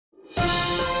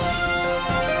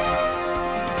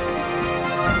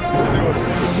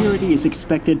Security is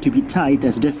expected to be tight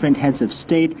as different heads of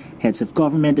state, heads of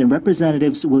government, and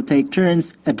representatives will take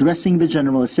turns addressing the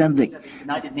General Assembly. The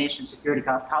United Nations Security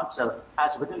Council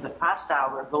has, within the past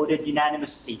hour, voted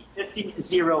unanimously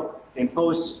 15-0 to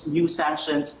impose new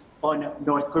sanctions on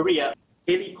North Korea.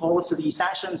 Haley calls these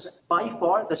sanctions by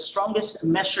far the strongest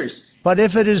measures. But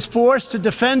if it is forced to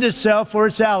defend itself or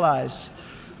its allies,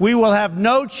 we will have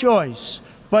no choice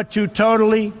but to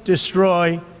totally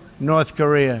destroy North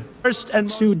Korea.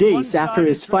 2 days after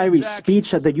his fiery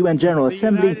speech at the UN General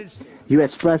Assembly,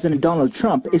 U.S. President Donald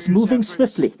Trump is moving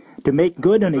swiftly to make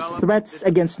good on his threats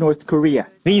against North Korea.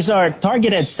 These are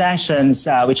targeted sanctions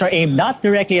which are aimed not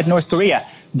directly at North Korea,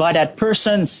 but at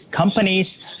persons,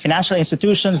 companies, financial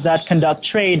institutions that conduct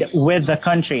trade with the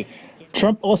country.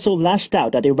 Trump also lashed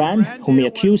out at Iran, whom he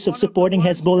accused of supporting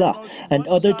Hezbollah and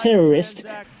other terrorists.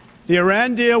 The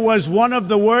Iran deal was one of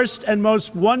the worst and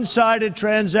most one-sided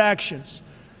transactions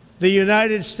the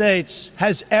United States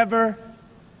has ever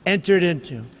entered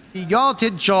into.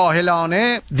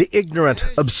 The ignorant,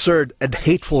 absurd, and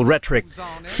hateful rhetoric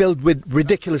filled with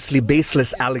ridiculously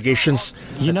baseless allegations.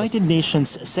 United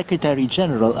Nations Secretary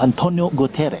General António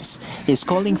Guterres is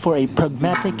calling for a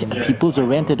pragmatic,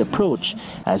 peoples-oriented approach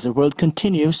as the world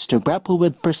continues to grapple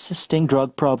with persisting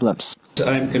drug problems.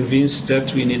 I'm convinced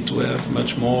that we need to have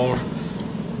much more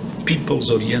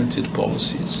peoples-oriented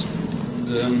policies,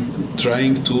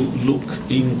 trying to look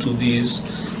into these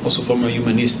also from a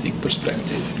humanistic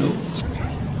perspective.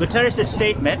 Guterres'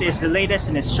 statement is the latest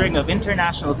in a string of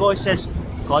international voices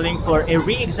calling for a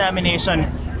re-examination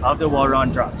of the war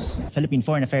on drugs. Philippine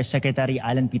Foreign Affairs Secretary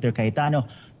Alan Peter Cayetano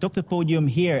took the podium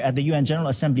here at the UN General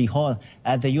Assembly Hall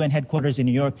at the UN headquarters in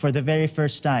New York for the very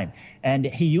first time. And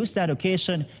he used that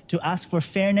occasion to ask for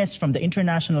fairness from the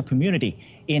international community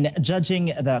in judging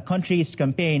the country's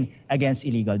campaign against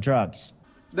illegal drugs.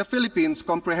 The Philippines'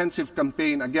 comprehensive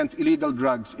campaign against illegal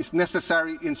drugs is a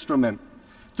necessary instrument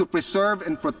to preserve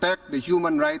and protect the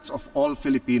human rights of all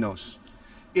Filipinos.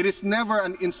 It is never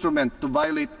an instrument to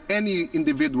violate any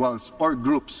individual's or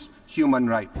group's human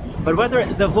right. But whether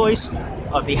the voice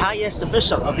of the highest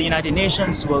official of the United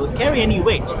Nations will carry any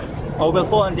weight or will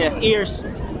fall on deaf ears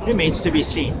remains to be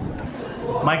seen.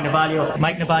 Mike Navalio,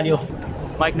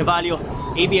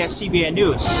 ABS-CBN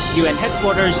News, UN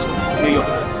headquarters, New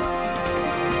York.